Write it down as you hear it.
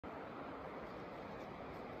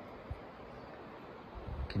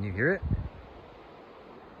Can you hear it?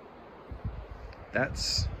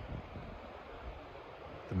 That's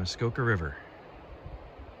the Muskoka River.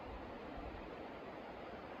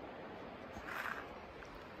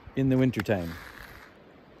 In the wintertime.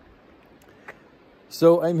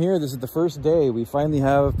 So I'm here, this is the first day. We finally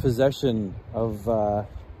have possession of our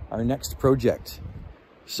next project.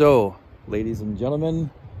 So, ladies and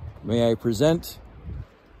gentlemen, may I present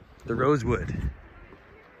the Rosewood.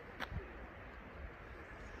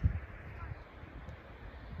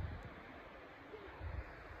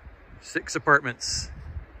 Six apartments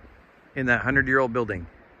in that 100-year-old building.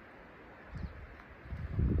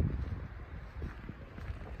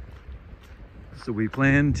 So we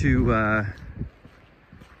plan to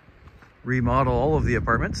remodel all of the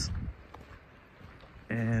apartments,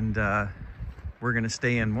 and we're gonna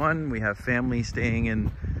stay in one. We have family staying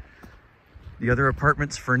in the other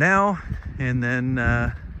apartments for now, and then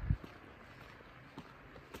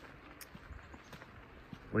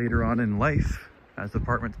later on in life, as the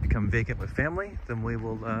apartments become vacant with family, then we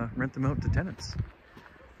will rent them out to tenants.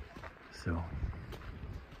 So,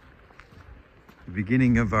 the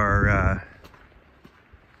beginning of our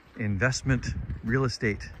investment real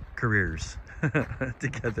estate careers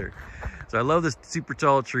together. So I love this super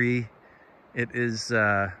tall tree. It is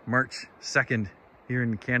March 2nd here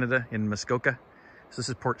in Canada, in Muskoka. So this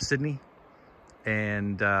is Port Sydney,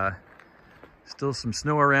 and still some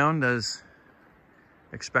snow around as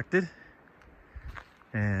expected.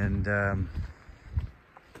 And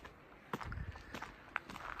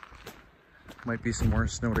might be some more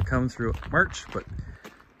snow to come through March, but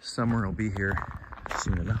summer will be here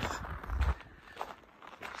soon enough.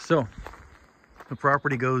 So the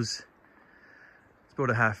property goes, it's about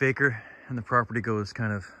a half acre, and the property goes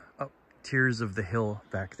kind of up tiers of the hill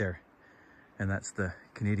back there, and that's the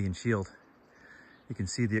Canadian Shield. You can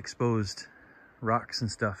see the exposed rocks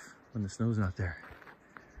and stuff when the snow's not there.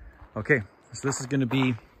 Okay, so this is going to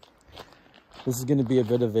be a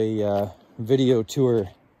bit of a video tour.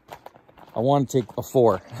 I want to take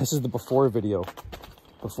before. This is the before video,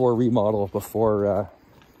 before remodel, before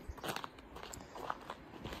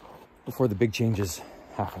the big changes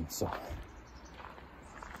happen. So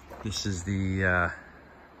this is the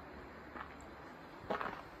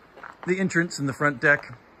entrance and the front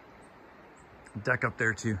deck up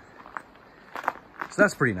there too. So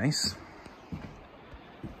that's pretty nice.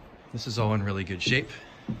 This is all in really good shape,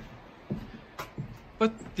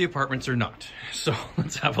 but the apartments are not. So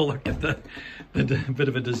let's have a look at the bit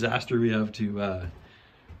of a disaster we have to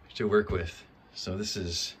work with. So this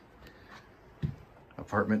is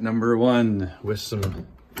apartment number 1 with some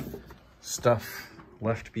stuff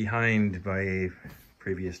left behind by a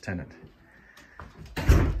previous tenant.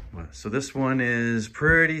 So this one is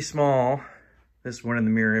pretty small. This one and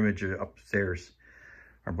the mirror image upstairs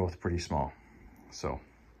are both pretty small. So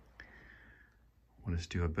we'll just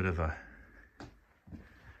do a bit of a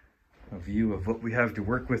view of what we have to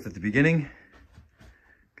work with at the beginning,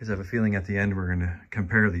 because I have a feeling at the end we're going to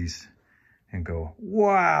compare these and go,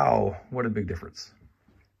 wow, what a big difference.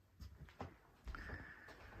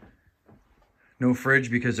 No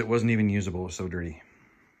fridge because it wasn't even usable. It was so dirty.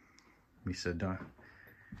 We said,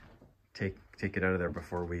 take it out of there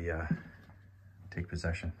before we take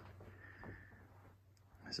possession.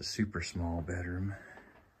 It's a super small bedroom.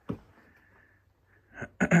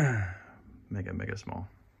 Mega small.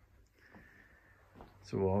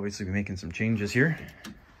 So we'll obviously be making some changes here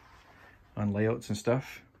on layouts and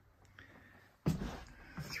stuff.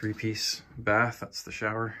 3-piece bath, that's the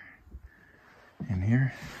shower in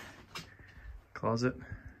here. Closet,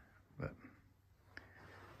 but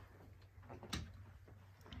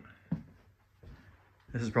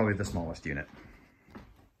this is probably the smallest unit.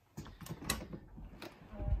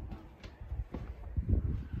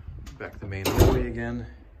 Back the main hallway again,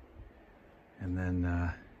 and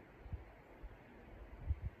then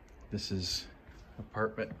this is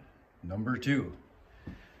apartment number 2.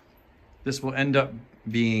 This will end up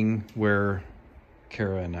being where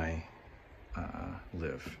Kara and I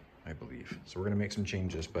live, I believe. So we're gonna make some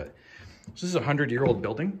changes, but this is a 100-year-old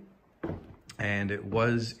building, and it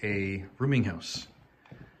was a rooming house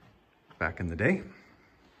back in the day.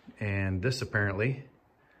 And this apparently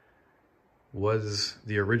was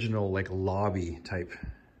the original like lobby type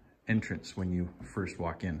entrance when you first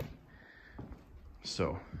walk in.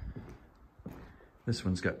 So this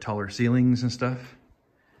one's got taller ceilings and stuff.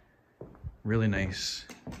 Really nice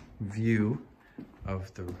view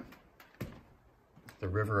of the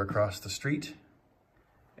river across the street,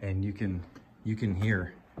 and you can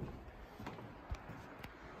hear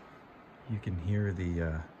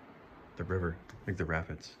the river, like the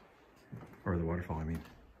rapids, or the waterfall, I mean.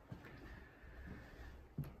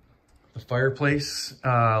 The fireplace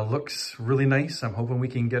looks really nice. I'm hoping we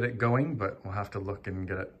can get it going, but we'll have to look and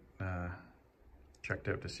get it checked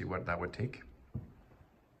out to see what that would take.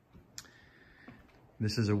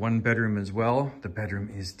 This is a 1-bedroom as well. The bedroom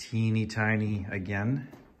is teeny tiny again.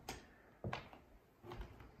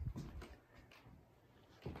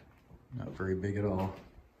 Not very big at all.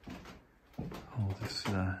 Oh, this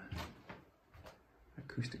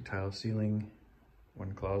acoustic tile ceiling,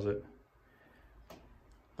 1 closet.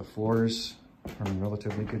 The floors are in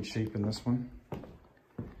relatively good shape in this one.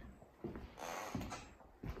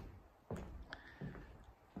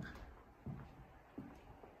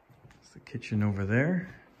 It's the kitchen over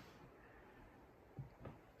there.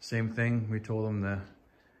 Same thing, we told them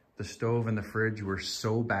the stove and the fridge were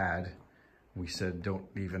so bad, we said don't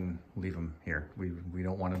even leave them here. We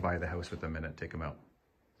don't want to buy the house with them in it, take them out.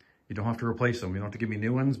 You don't have to replace them, you don't have to give me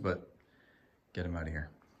new ones, but get them out of here.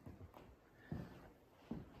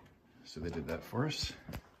 So they did that for us.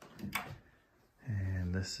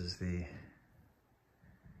 And this is the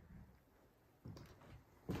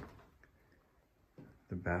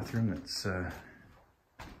bathroom. That's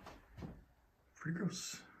pretty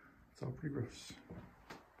gross. It's all pretty gross.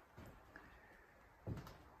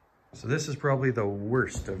 So this is probably the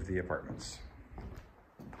worst of the apartments.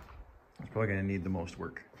 It's probably gonna need the most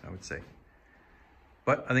work, I would say.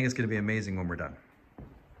 But I think it's gonna be amazing when we're done.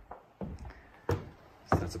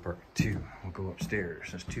 So that's apartment 2. We'll go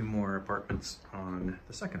upstairs. There's 2 more apartments on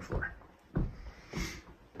the 2nd floor.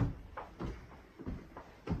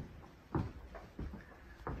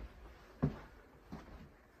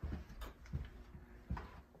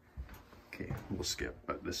 Okay, we'll skip,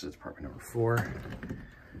 but this is apartment number 4.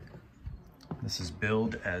 This is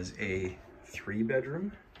billed as a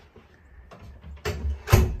 3-bedroom.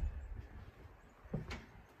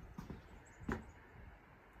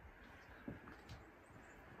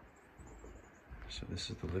 So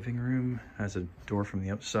this is the living room, has a door from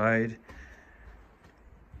the outside.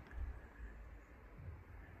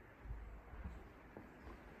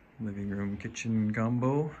 Living room, kitchen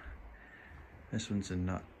combo. This one's in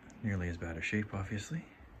not nearly as bad a shape, obviously.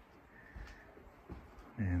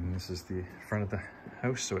 And this is the front of the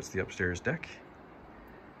house, so it's the upstairs deck.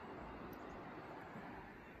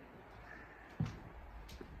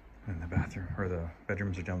 And the bathroom, or the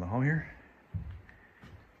bedrooms are down the hall here.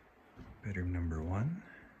 Bedroom number 1.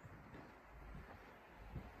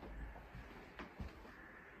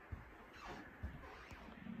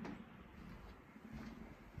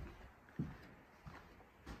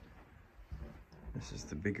 This is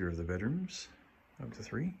the bigger of the bedrooms of the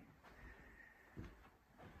 3.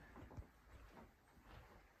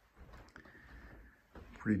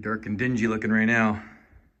 Pretty dark and dingy looking right now.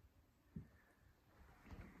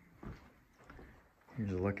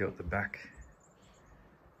 Here's a look out the back.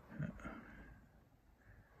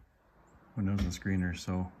 Windows and screen are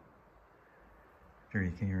so dirty,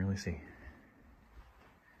 you can't really see.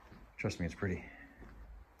 Trust me, it's pretty.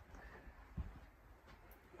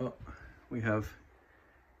 Oh, we have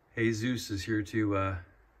Jesus is here to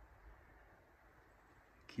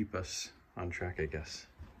keep us on track, I guess.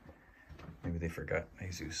 Maybe they forgot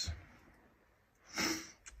Jesus.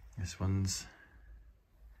 This one's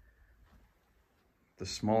the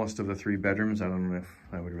smallest of the 3 bedrooms. I don't know if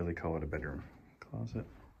I would really call it a bedroom. Closet.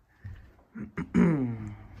 The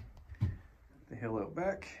hill out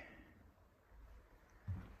back.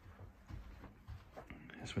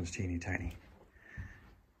 This one's teeny tiny.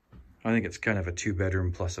 I think it's kind of a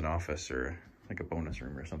 2-bedroom plus an office or like a bonus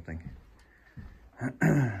room or something. I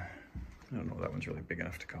don't know, that one's really big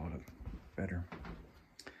enough to call it a bedroom.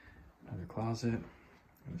 Another closet. And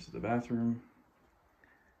this is the bathroom.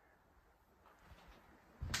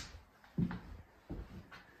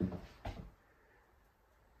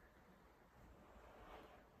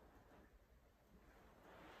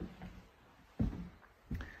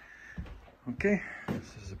 Okay,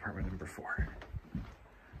 this is apartment number 4.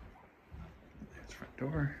 There's front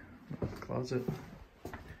door, closet.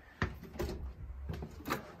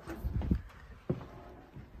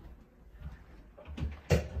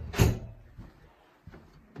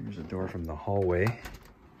 Here's a door from the hallway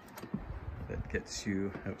that gets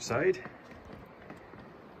you outside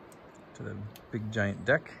to the big giant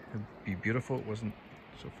deck. It'd be beautiful if it wasn't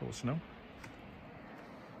so full of snow.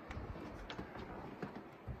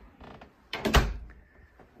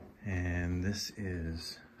 And this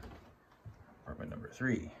is apartment number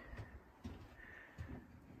 3.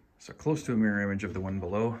 So close to a mirror image of the one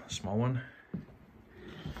below, small one.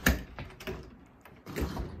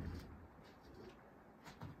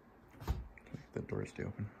 The doors stay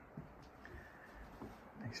open.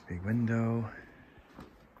 Nice big window.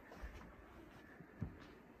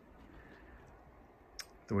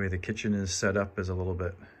 The way the kitchen is set up is a little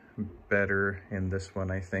bit better in this one,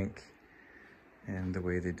 I think. And the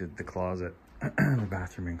way they did the closet, the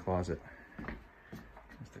bathroom and closet.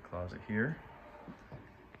 There's the closet here.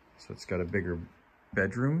 So it's got a bigger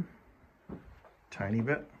bedroom, tiny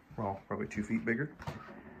bit, well, probably 2 feet bigger.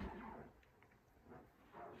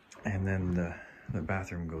 And then the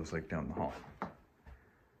bathroom goes like down the hall,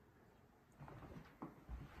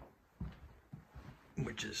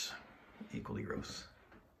 which is equally gross.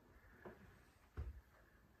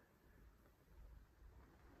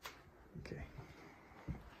 Okay.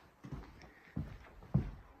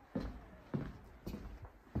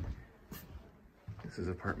 This is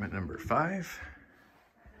apartment number 5.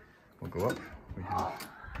 We'll go up. We have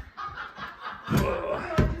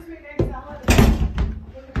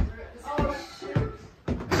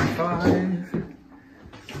 5.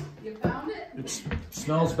 You found it? It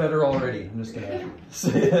smells better already. I'm just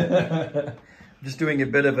gonna just doing a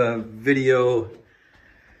bit of a video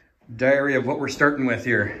diary of what we're starting with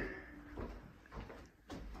here.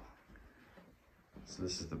 So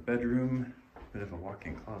this is the bedroom, bit of a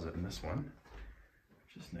walk-in closet in this one,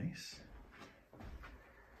 which is nice.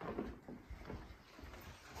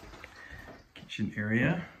 Kitchen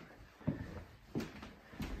area.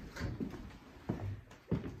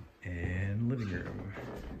 And living room.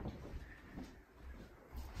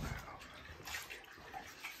 Wow.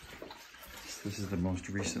 So this is the most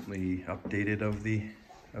recently updated of the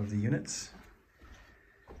units.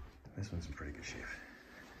 This one's in pretty good shape.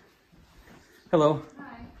 Hello.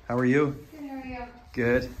 Hi. How are you? Good, how are you?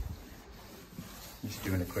 Good. Just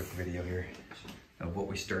doing a quick video here of what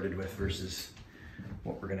we started with versus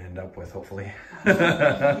what we're gonna end up with, hopefully.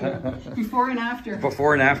 Before and after.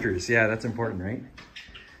 Before and afters, yeah, that's important, right?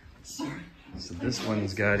 Sorry. So this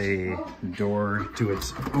one's got a door to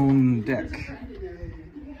its own deck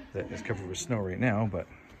that is covered with snow right now,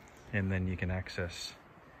 and then you can access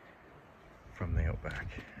from the outback.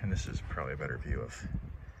 And this is probably a better view of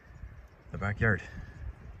the backyard.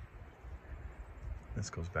 This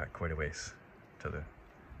goes back quite a ways to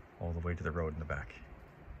all the way to the road in the back.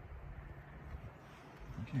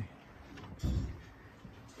 Okay.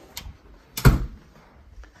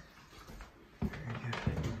 Very good.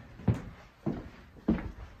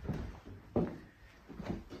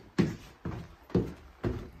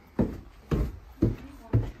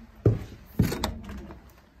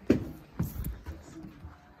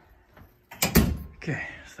 Okay,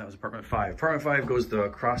 so that was apartment 5. Apartment 5 goes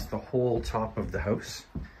across the whole top of the house.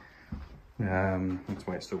 That's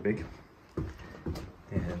why it's so big.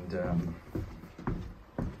 And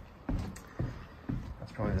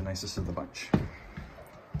that's probably the nicest of the bunch.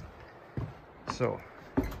 So,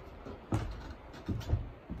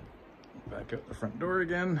 back out the front door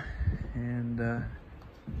again. And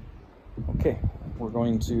okay, we're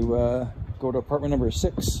going to go to apartment number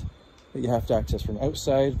 6 that you have to access from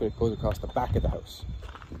outside, but it goes across the back of the house.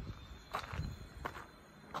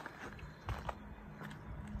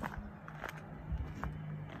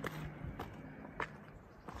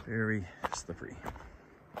 Very slippery.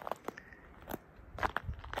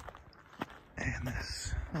 And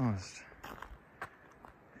this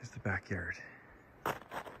is the backyard.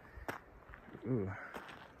 Ooh.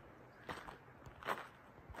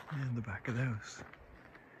 And the back of the house.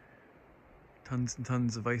 Tons and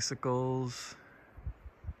tons of icicles.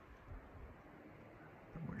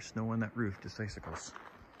 No more snow on that roof, just icicles.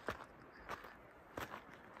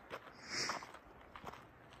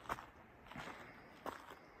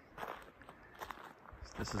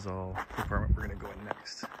 This is all the apartment we're gonna go in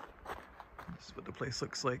next. This is what the place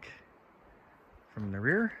looks like from the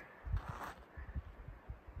rear.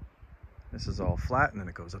 This is all flat and then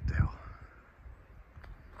it goes up the hill.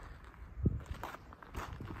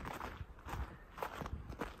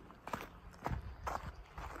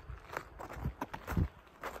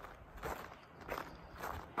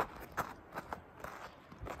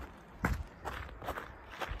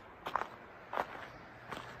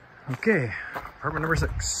 Okay, apartment number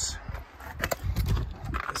 6.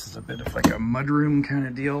 This is a bit of like a mudroom kind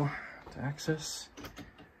of deal to access.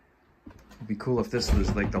 It'd be cool if this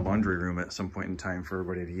was like the laundry room at some point in time for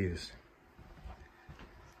everybody to use.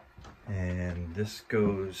 And this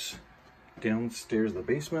goes downstairs, the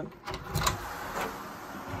basement.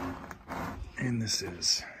 And this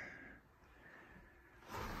is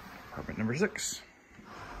apartment number 6.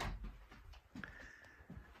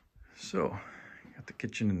 So, got the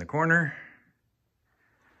kitchen in the corner.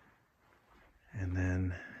 And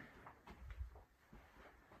then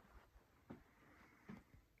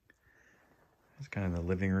it's kind of the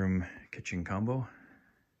living room kitchen combo.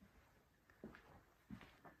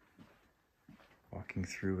 walking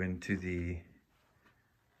through into the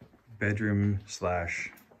bedroom slash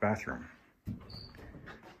bathroom.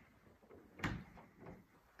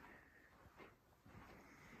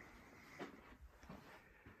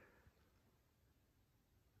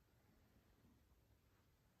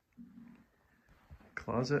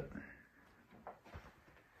 Closet.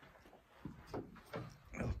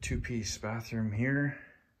 Little two-piece bathroom here.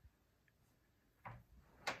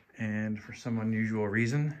 And for some unusual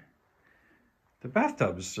reason, the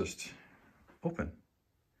bathtub is just open.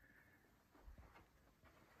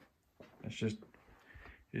 It's just,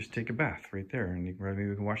 you just take a bath right there, and maybe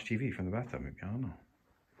we can watch TV from the bathtub. Maybe, I don't know.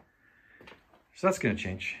 So that's gonna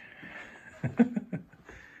change.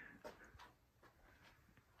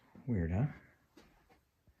 Weird, huh?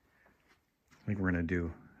 I think we're gonna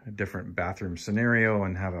do a different bathroom scenario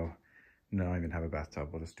and have a, not even have a bathtub.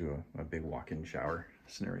 We'll just do a big walk-in shower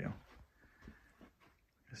scenario.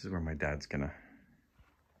 This is where my dad's gonna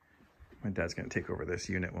take over this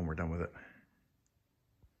unit when we're done with it.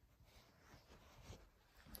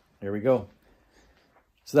 There we go.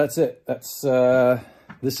 So that's it. That's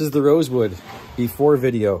this is the Rosewood before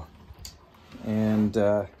video. And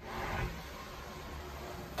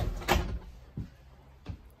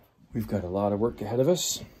we've got a lot of work ahead of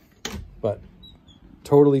us, but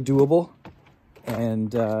totally doable.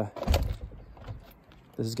 And this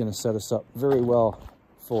is going to set us up very well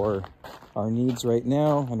for our needs right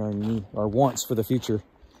now and our wants for the future.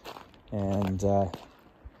 And I'm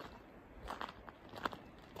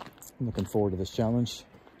looking forward to this challenge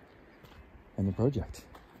and the project.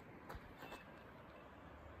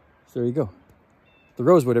 So there you go. The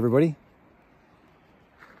Rosewood, everybody.